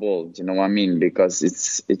without the ball. Do you know what I mean? Because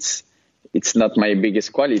it's not my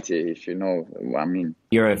biggest quality, if you know what I mean.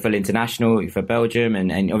 You're a full international for Belgium,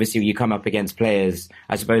 and obviously you come up against players,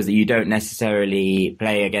 I suppose, that you don't necessarily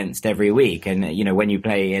play against every week. And, when you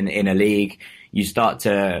play in a league, you start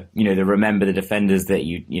to, to remember the defenders that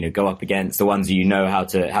you go up against, the ones that how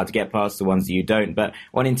to get past, the ones that you don't. But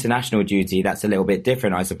on international duty, that's a little bit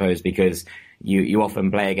different, I suppose, because you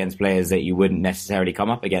often play against players that you wouldn't necessarily come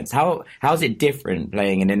up against. How is it different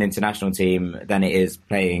playing in an international team than it is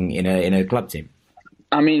playing in a club team?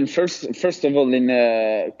 First of all, in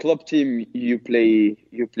a club team, you play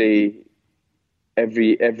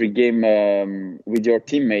every game with your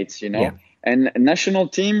teammates, Yeah. And a national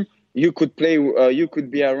team, you could play. You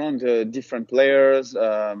could be around different players,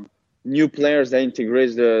 new players that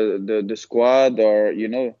integrate the squad, or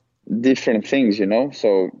different things.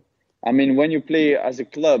 So, when you play as a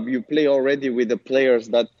club, you play already with the players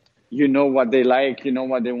that what they like,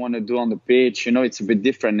 what they want to do on the pitch. It's a bit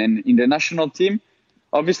different. And in the national team,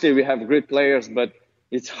 obviously we have great players, but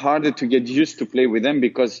it's harder to get used to play with them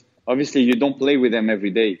because obviously you don't play with them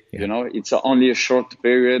every day. Yeah. It's only a short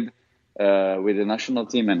period with the national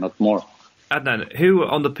team and not more. Adnan, who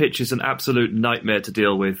on the pitch is an absolute nightmare to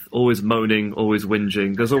deal with? Always moaning, always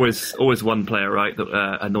whinging. There's always one player, right,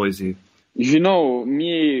 that annoys you.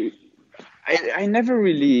 Me, I never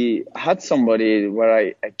really had somebody where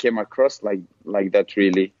I came across like that,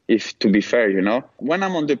 really, if to be fair, When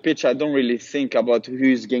I'm on the pitch, I don't really think about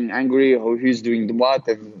who's getting angry or who's doing what,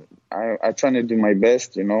 and I try to do my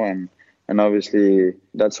best, and And obviously,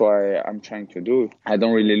 that's why I'm trying to do. I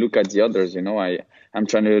don't really look at the others, I'm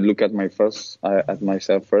trying to look at at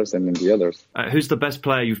myself first and then the others. Who's the best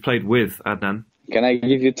player you've played with, Adnan? Can I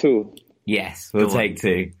give you two? Yes, we'll take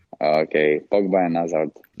two. Okay, Pogba and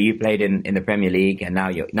Hazard. You played in the Premier League, and now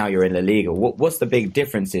you're in La Liga. What's the big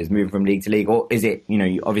differences moving from league to league? Or is it,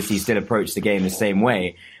 you obviously still approach the game the same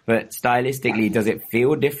way, but stylistically, does it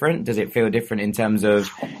feel different? Does it feel different in terms of,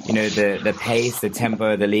 the pace, the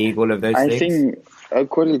tempo of the league, all of those things? I think a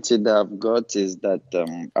quality that I've got is that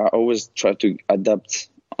I always try to adapt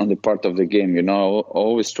on the part of the game. I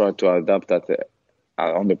always try to adapt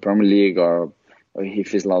on the Premier League or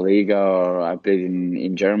if it's La Liga, or I played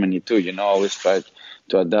in Germany too. I always try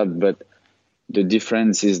to adapt, but the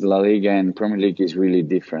difference is La Liga and Premier League is really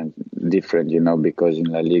different. Because in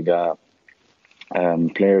La Liga,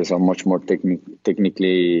 players are much more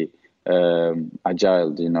technically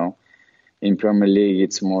agile. In Premier League,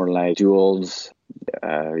 it's more like duels.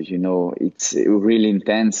 It's really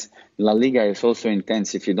intense. La Liga is also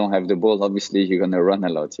intense. If you don't have the ball, obviously you're going to run a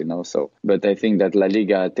lot, but I think that La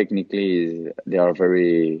Liga, technically, they are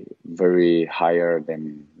very, very higher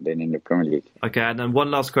than in the Premier League. Okay, and then one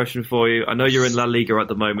last question for you. I know you're in La Liga at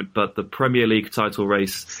the moment, but the Premier League title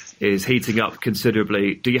race is heating up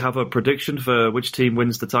considerably. Do you have a prediction for which team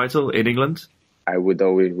wins the title in England? I would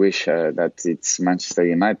always wish that it's Manchester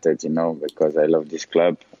United, because I love this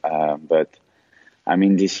club. But I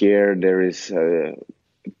mean, this year there is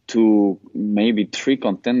 2, maybe 3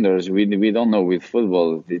 contenders. We don't know with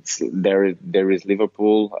football. There is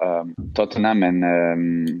Liverpool, Tottenham,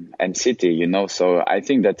 and City. So I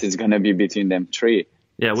think that it's gonna be between them 3.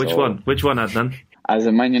 Yeah, which one? Which one, Adnan? As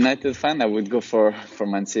a Man United fan, I would go for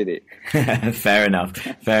Man City. Fair enough.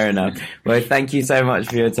 Well, thank you so much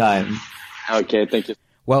for your time. Okay, thank you.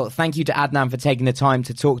 Well, thank you to Adnan for taking the time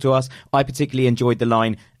to talk to us. I particularly enjoyed the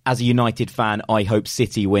line, as a United fan, I hope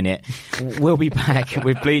City win it. We'll be back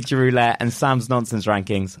with Bleacher Roulette and Sam's Nonsense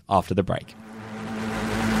Rankings after the break.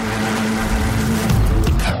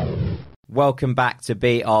 Welcome back to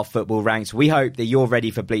BR Football Ranks. We hope that you're ready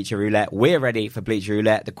for Bleacher Roulette. We're ready for Bleacher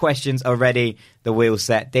Roulette. The questions are ready. The wheel's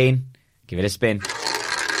set. Dean, give it a spin.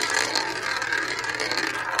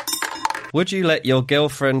 Would you let your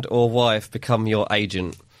girlfriend or wife become your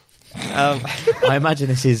agent? I imagine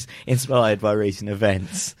this is inspired by recent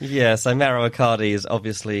events. Yeah, so Mauro Icardi has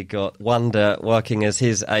obviously got Wonder working as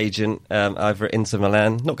his agent over at Inter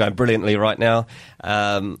Milan. Not going brilliantly right now.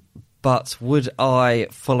 But would I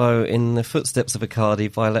follow in the footsteps of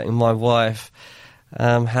Icardi by letting my wife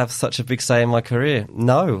have such a big say in my career?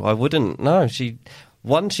 No, I wouldn't. No, she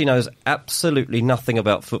knows absolutely nothing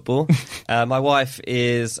about football. My wife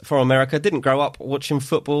is from America, didn't grow up watching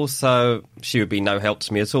football, so she would be no help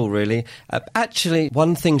to me at all, really. Actually,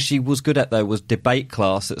 one thing she was good at, though, was debate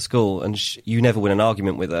class at school, and you never win an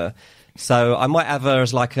argument with her. So I might have her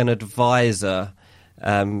as like an advisor,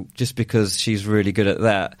 just because she's really good at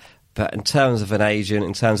that. But in terms of an agent,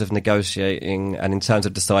 in terms of negotiating, and in terms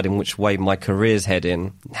of deciding which way my career's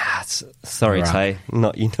heading, sorry, Tay, you're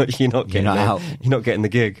not getting the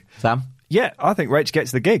gig. Sam? Yeah, I think Rach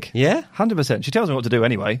gets the gig. Yeah? 100%. She tells me what to do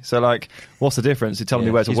anyway. So, what's the difference? She's telling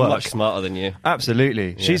me where to work. She's much smarter than you.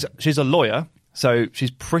 Absolutely. Yeah. She's a lawyer, so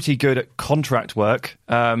she's pretty good at contract work.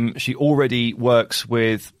 She already works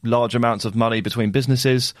with large amounts of money between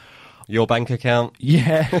businesses. Your bank account?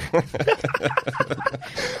 Yeah.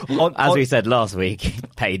 As we said last week,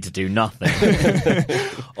 paid to do nothing.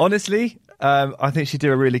 Honestly, I think she'd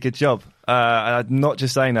do a really good job. And I'm not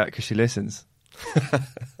just saying that because she listens.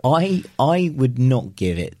 I would not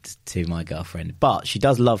give it to my girlfriend, but she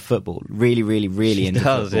does love football. Really, really, really into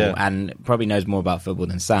football, yeah. And probably knows more about football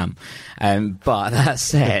than Sam. But that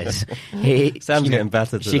said, Sam's getting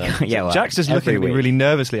better today. Jack's just looking at me really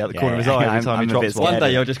nervously out the corner of his eye every time he drops one. One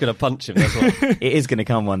day you're just going to punch him. That's what. It is going to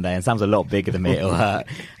come one day, and Sam's a lot bigger than me. It'll hurt.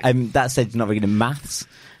 That said, he's not very good at maths,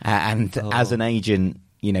 and as an agent,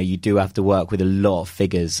 you do have to work with a lot of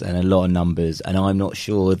figures and a lot of numbers, and I'm not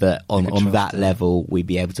sure that on that level we'd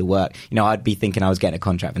be able to work. I'd be thinking I was getting a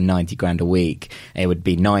contract for 90 grand a week. It would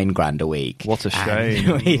be 9 grand a week. What a shame.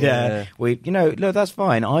 Look, that's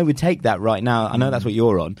fine. I would take that right now. I know that's what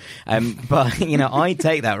you're on. But, I'd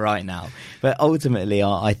take that right now. But ultimately,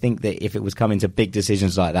 I think that if it was coming to big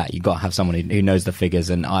decisions like that, you've got to have someone who knows the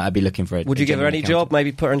figures, and I'd be looking for it. Would you give her any job?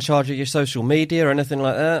 Maybe put her in charge of your social media or anything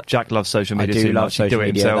like that? Jack loves social media too much. Social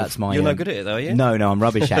media. That's my, You're no good at it, though, are you? No, I'm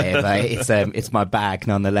rubbish at it. But it's my bag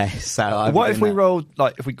nonetheless. So what if we rolled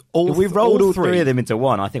all three of them into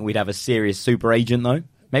one? I think we'd have a serious super agent, though.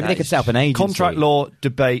 Maybe they could set up an agency. Contract law,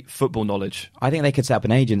 debate, football knowledge. I think they could set up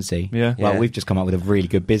an agency. Yeah. Well, Yeah. we've just come up with a really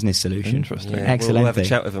good business solution. Interesting. Yeah, Excellent. We'll have a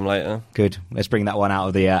chat with him later. Good. Let's bring that one out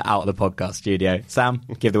of the podcast studio. Sam,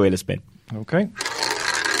 give the wheel a spin. Okay.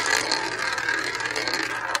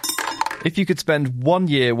 If you could spend 1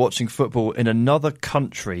 year watching football in another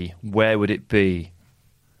country, where would it be?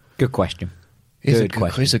 Good question. It's Good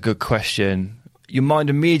a good question. Your mind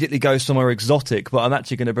immediately goes somewhere exotic, but I'm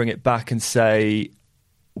actually going to bring it back and say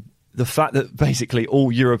the fact that basically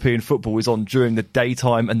all European football is on during the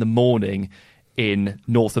daytime and the morning in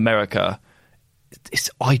North America. It's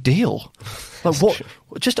ideal. Like what?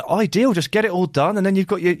 Just ideal. Just get it all done, and then you've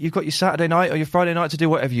got your Saturday night or your Friday night to do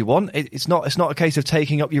whatever you want. It's not a case of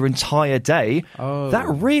taking up your entire day. Oh. That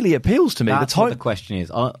really appeals to me. That's what the question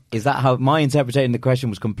is. Is that how my interpretation of the question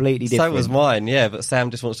was completely different? So was mine, yeah, but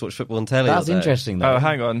Sam just wants to watch football on telly. That's all day. interesting, though. Oh,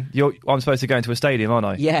 hang on. Oh. I'm supposed to go into a stadium, aren't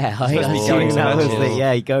I? Yeah, I supposed to be going to that was matches.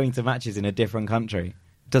 you're going to matches in a different country.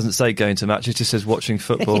 Doesn't say going to matches, it just says watching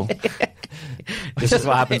football. This is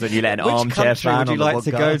what happens when you let an Which armchair country fan would you on the like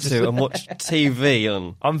to go podcast. to and watch TV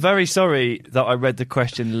on? I'm very sorry that I read the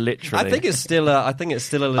question literally. I think it's still a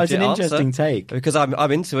legit It's an answer. interesting take. Because I'm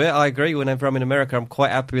into it. I agree. Whenever I'm in America, I'm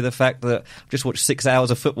quite happy with the fact that I've just watched 6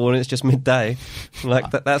 hours of football and it's just midday.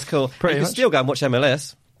 Like that's cool. Pretty You can much. still go and watch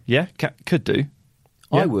MLS. Yeah, could do.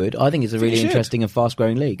 I would. I think it's a really you should. interesting and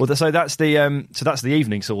fast-growing league. Well, so that's the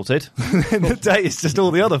evening sorted. The day is just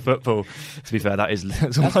all the other football. To be fair, that's all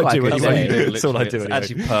That's I quite do. good, Anyway. isn't it? That's all I do. It's Anyway.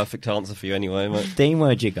 actually perfect answer for you anyway, mate. Dean,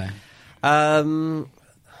 where'd you go? I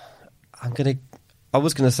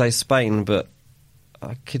was gonna say Spain, but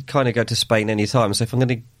I could kind of go to Spain any time. So if I'm going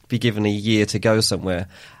to be given a year to go somewhere,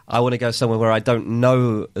 I want to go somewhere where I don't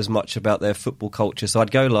know as much about their football culture. So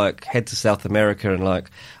I'd go head to South America and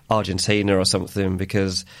Argentina or something,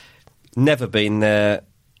 because never been there.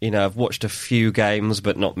 You know, I've watched a few games,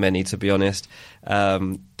 but not many, to be honest.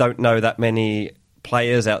 Don't know that many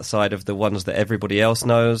players outside of the ones that everybody else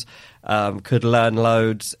knows. Could learn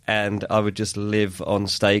loads, and I would just live on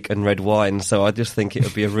steak and red wine. So I just think it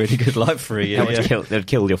would be a really good life for a year. That would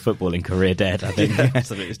kill your footballing career dead, I think. Yeah,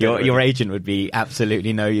 absolutely. Your agent would be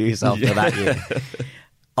absolutely no use after that year.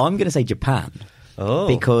 I'm going to say Japan. Oh.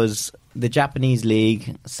 Because the Japanese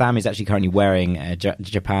league, Sam is actually currently wearing a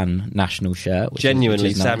Japan national shirt. Genuinely,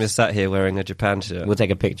 which is Sam nice. is sat here wearing a Japan shirt. We'll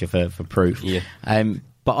take a picture for proof. Yeah.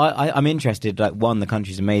 But I'm interested. One, the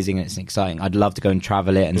country's amazing and it's exciting. I'd love to go and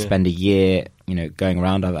travel it and spend a year, going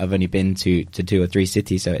around. I've only been to 2 or 3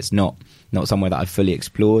 cities, so it's not somewhere that I've fully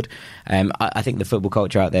explored. I think the football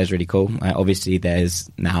culture out there is really cool. Obviously, there's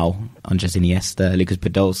now Andres Iniesta, Lucas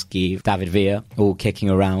Podolski, David Villa, all kicking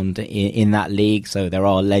around in that league. So there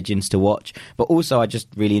are legends to watch. But also, I'm just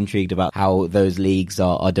really intrigued about how those leagues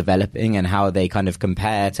are developing and how they kind of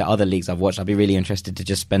compare to other leagues I've watched. I'd be really interested to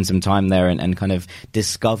just spend some time there and kind of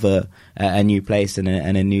discover a new place and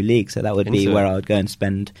a new league. So that would be where I would go and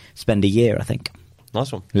spend a year, I think.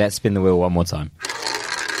 Nice one. Let's spin the wheel one more time.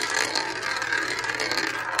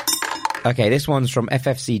 Okay, this one's from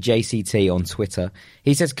FFCJCT on Twitter.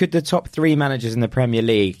 He says, could the top 3 managers in the Premier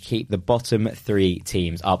League keep the bottom 3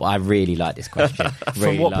 teams up? I really like this question.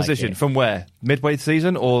 From what position? It. From where? Midway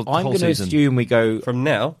season or the I'm whole going to season? assume we go... From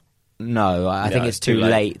now? No, I think it's it's too too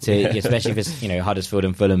late to, especially if it's Huddersfield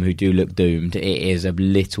and Fulham who do look doomed. It is a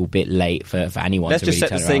little bit late for anyone Let's to just really set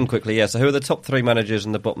the turn scene around. quickly. Yeah. So who are the top 3 managers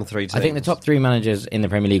and the bottom 3 teams? I think the top 3 managers in the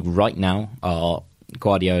Premier League right now are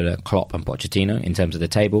Guardiola, Klopp and Pochettino in terms of the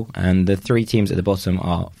table, and the 3 teams at the bottom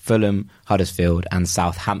are Fulham, Huddersfield and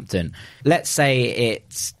Southampton. Let's say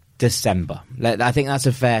it's December. I think that's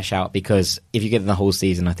a fair shout, because if you give them the whole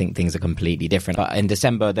season, I think things are completely different. But in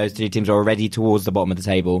December, those 3 teams are already towards the bottom of the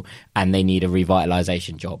table and they need a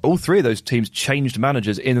revitalisation job. All 3 of those teams changed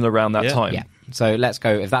managers in and around that time. Yeah. So let's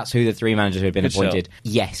go. If that's who the 3 managers who have been Good appointed,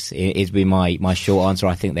 yes, is be my short answer.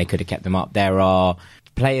 I think they could have kept them up. There are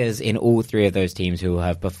players in all 3 of those teams who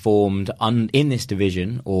have performed in this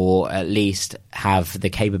division, or at least have the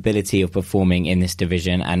capability of performing in this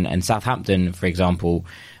division. And Southampton, for example,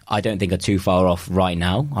 I don't think are too far off right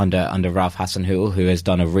now under Ralph Hasenhüttl, who has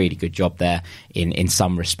done a really good job there in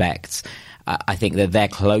some respects. I think that they're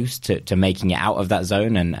close to making it out of that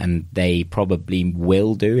zone, and they probably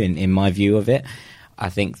will do, in my view of it. I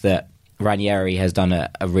think that Ranieri has done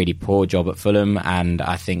a really poor job at Fulham, and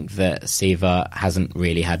I think that Siva hasn't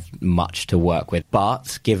really had much to work with.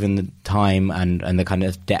 But given the time and the kind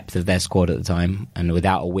of depth of their squad at the time, and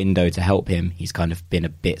without a window to help him, he's kind of been a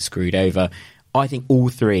bit screwed over. I think all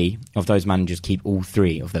three of those managers keep all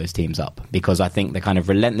three of those teams up, because I think the kind of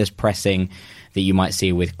relentless pressing that you might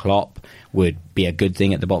see with Klopp would be a good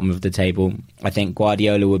thing at the bottom of the table. I think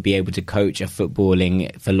Guardiola would be able to coach a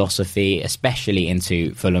footballing philosophy, especially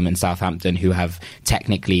into Fulham and Southampton, who have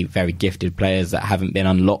technically very gifted players that haven't been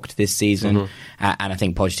unlocked this season. And I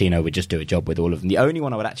think Pochettino would just do a job with all of them. The only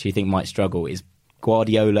one I would actually think might struggle is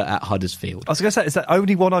Guardiola at Huddersfield. I was going to say, it's the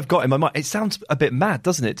only one I've got in my mind. It sounds a bit mad,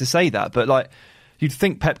 doesn't it, to say that? But like, you'd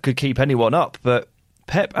think Pep could keep anyone up, but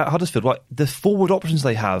Pep at Huddersfield, like the forward options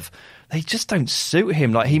they have, they just don't suit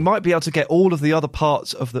him. Like, he might be able to get all of the other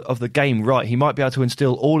parts of the game right. He might be able to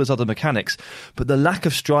instill all his other mechanics, but the lack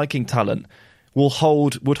of striking talent would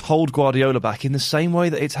hold Guardiola back in the same way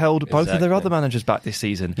that it's held both of their other managers back this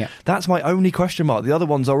season. Yeah. That's my only question mark. The other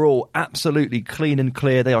ones are all absolutely clean and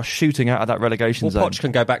clear. They are shooting out of that relegation zone. Poch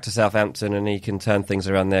can go back to Southampton and he can turn things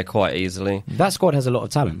around there quite easily. That squad has a lot of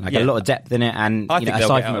talent, a lot of depth in it, and I think they'll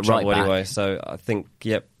aside get from out a of right trouble back, anyway. So I think,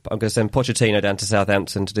 I'm going to send Pochettino down to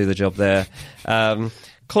Southampton to do the job there.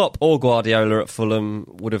 Klopp or Guardiola at Fulham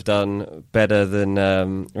would have done better than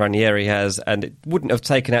Ranieri has, and it wouldn't have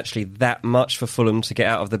taken actually that much for Fulham to get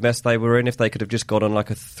out of the mess they were in if they could have just gone on like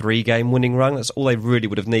a 3-game winning run. That's all they really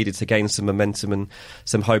would have needed to gain some momentum and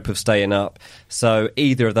some hope of staying up. So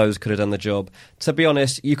either of those could have done the job. To be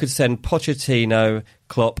honest, you could send Pochettino,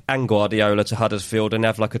 Klopp and Guardiola to Huddersfield and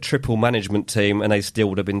have like a triple management team, and they still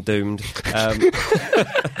would have been doomed.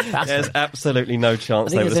 There's absolutely no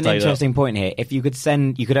chance I they think would have there's an stayed interesting up. point here. If you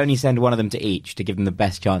could only send one of them to each to give them the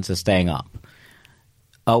best chance of staying up.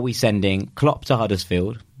 Are we sending Klopp to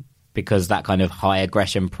Huddersfield because that kind of high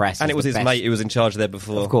aggression press? And is it was the his best? mate who was in charge there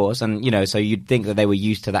before. Of course, and so you'd think that they were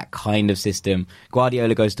used to that kind of system.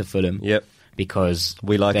 Guardiola goes to Fulham. Yep. Because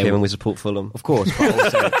we like him and we support Fulham. Of course,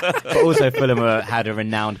 but also Fulham had a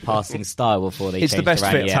renowned passing style before they it's changed the best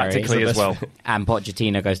to fit Ranieri. tactically as well. And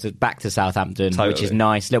Pochettino goes back to Southampton, Totally. which is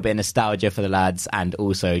nice. A little bit of nostalgia for the lads, and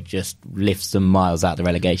also just lifts them miles out the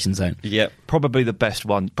relegation zone. Yep. Probably the best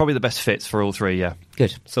one. Probably the best fits for all three, yeah.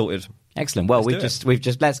 Good. Sorted. Excellent. Well, Let's we've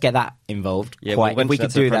just let's get that involved. Yeah, Quite, we'll if we mention could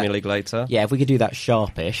that to do the Premier that, League later. Yeah, if we could do that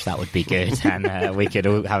sharpish, that would be good, and we could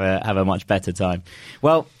all have a much better time.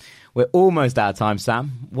 Well, we're almost out of time,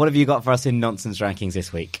 Sam. What have you got for us in nonsense rankings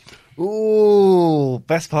this week? Ooh,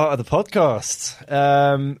 best part of the podcast.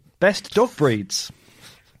 Best dog breeds.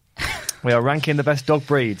 We are ranking the best dog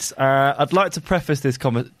breeds. I'd like to preface this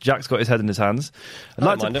comment. Jack's got his head in his hands. I'd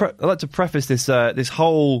like to preface this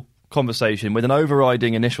whole conversation with an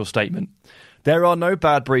overriding initial statement. There are no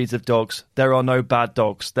bad breeds of dogs. There are no bad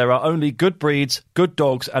dogs. There are only good breeds, good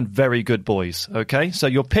dogs, and very good boys. Okay? So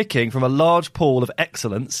you're picking from a large pool of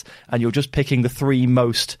excellence, and you're just picking the 3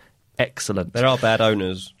 most excellent. There are bad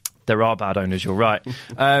owners. There are bad owners, you're right.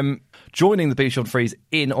 Joining the Bichon Frise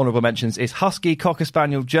in honourable mentions is Husky, Cocker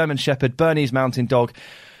Spaniel, German Shepherd, Bernese Mountain Dog,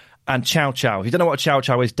 and Chow Chow. If you don't know what Chow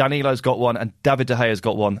Chow is, Danilo's got one, and David De Gea's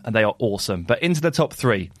got one, and they are awesome. But into the top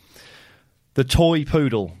 3. The Toy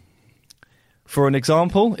Poodle. For an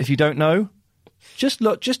example, if you don't know, just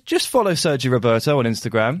follow Sergio Roberto on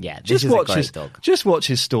Instagram. Yeah, this is a great dog. Just watch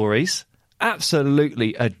his stories.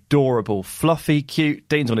 Absolutely adorable, fluffy, cute.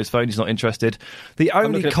 Dean's on his phone; he's not interested.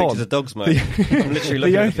 I'm looking at pictures of dogs, mate. I'm literally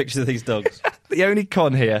looking at pictures of these dogs. The only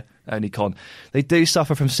con here, they do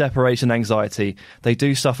suffer from separation anxiety. They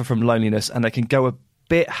do suffer from loneliness, and they can go a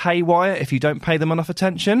bit haywire if you don't pay them enough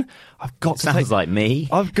attention. Sounds like me.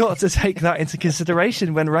 I've got to take that into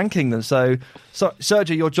consideration when ranking them. So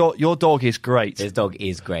Sergi, your dog is great. His dog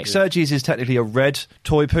is great. Sergi's is technically a red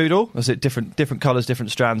toy poodle. Is it different colours,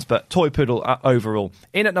 different strands, but toy poodle overall.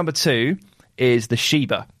 In at number 2 is the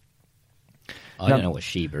Shiba. I don't know what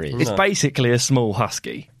Shiba is. It's basically a small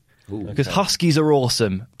husky. Because huskies are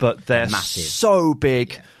awesome, but they're massive. So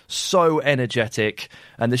big. Yeah. So energetic,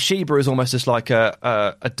 and the Shiba is almost just like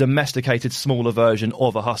a domesticated, smaller version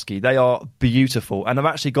of a husky. They are beautiful, and I've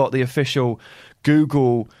actually got the official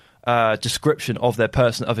Google description of their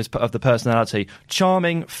of the personality: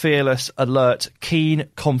 charming, fearless, alert, keen,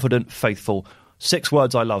 confident, faithful. 6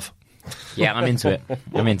 words I love. Yeah, I'm into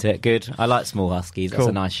it. Good. I like small huskies. Cool. That's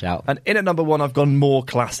a nice shout. And in at number 1, I've gone more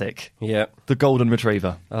classic. Yeah, the Golden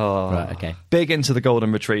Retriever. Oh, right. Okay. Big into the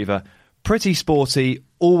Golden Retriever. Pretty sporty,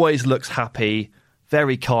 always looks happy,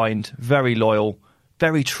 very kind, very loyal,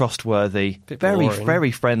 very trustworthy,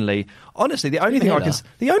 very friendly. Honestly, the only thing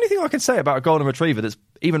I can say about a Golden Retriever that's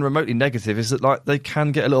even remotely negative is that like they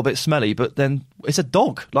can get a little bit smelly, but then it's a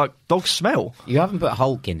dog. Like, dogs smell. You haven't put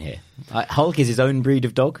Hulk in here. Hulk is his own breed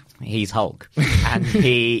of dog. He's Hulk, and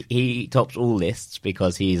he tops all lists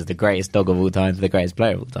because he's the greatest dog of all time, the greatest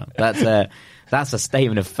player of all time. That's a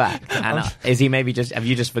statement of fact. And is he maybe just? Have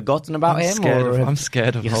you just forgotten about him? I'm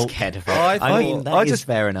scared of You're Hulk. scared of Hulk. I mean, that is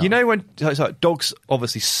fair enough. You know, when it's like dogs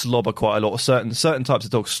obviously slobber quite a lot. Certain types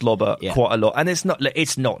of dogs slobber quite a lot, and it's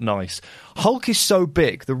not nice. Hulk is so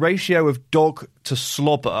big. The ratio of dog to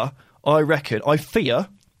slobber, I fear,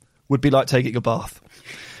 would be like taking a bath.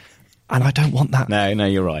 And I don't want that. No,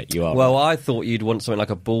 you're right. You are. Well, right. I thought you'd want something like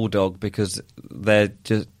a bulldog because they're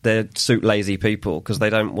suit lazy people because they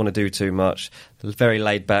don't want to do too much. The very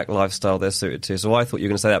laid back lifestyle they're suited to. So I thought you were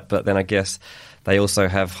going to say that, but then I guess they also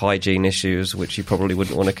have hygiene issues which you probably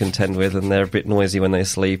wouldn't want to contend with, and they're a bit noisy when they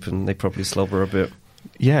sleep and they probably slobber a bit.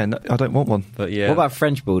 Yeah, no, I don't want one. But yeah. What about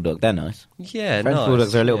French bulldog? They're nice. Yeah, French nice.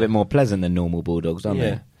 bulldogs are a little bit more pleasant than normal bulldogs, aren't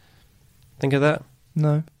they? Think of that.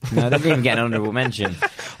 No, they didn't even get an honourable mention.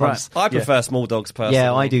 Right. I prefer small dogs personally.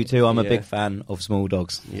 Yeah, I do too. I'm a big fan of small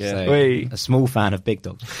dogs. Yeah. So, a small fan of big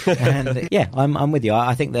dogs. And I'm with you.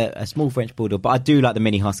 I think that a small French bulldog, but I do like the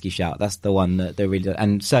mini husky shout. That's the one that they really.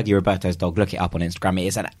 And Sergio Roberto's dog. Look it up on Instagram. It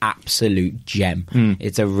is an absolute gem.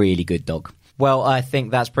 It's a really good dog. Well, I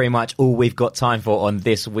think that's pretty much all we've got time for on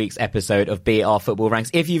this week's episode of BR Football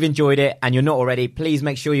Ranks. If you've enjoyed it and you're not already, please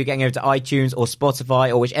make sure you're getting over to iTunes or Spotify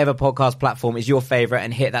or whichever podcast platform is your favourite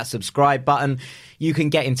and hit that subscribe button. You can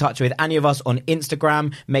get in touch with any of us on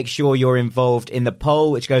Instagram. Make sure you're involved in the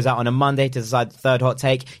poll, which goes out on a Monday to decide the third hot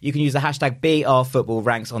take. You can use the hashtag BR Football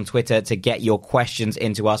Ranks on Twitter to get your questions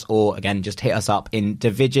into us, or again, just hit us up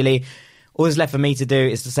individually. All that's left for me to do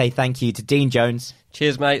is to say thank you to Dean Jones.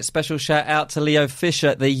 Cheers, mate. Special shout out to Leo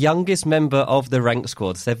Fisher, the youngest member of the Rank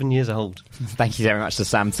Squad, 7 years old. Thank you very much to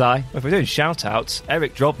Sam Tsai. If we're doing shout outs,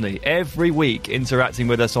 Eric Drobny every week interacting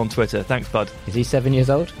with us on Twitter. Thanks, bud. Is he 7 years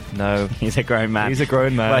old? No. He's a grown man. He's a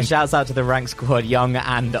grown man. Well, shouts out to the Rank Squad, young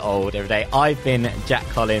and old, every day. I've been Jack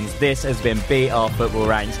Collins. This has been BR Football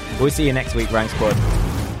Ranks. We'll see you next week, Rank Squad.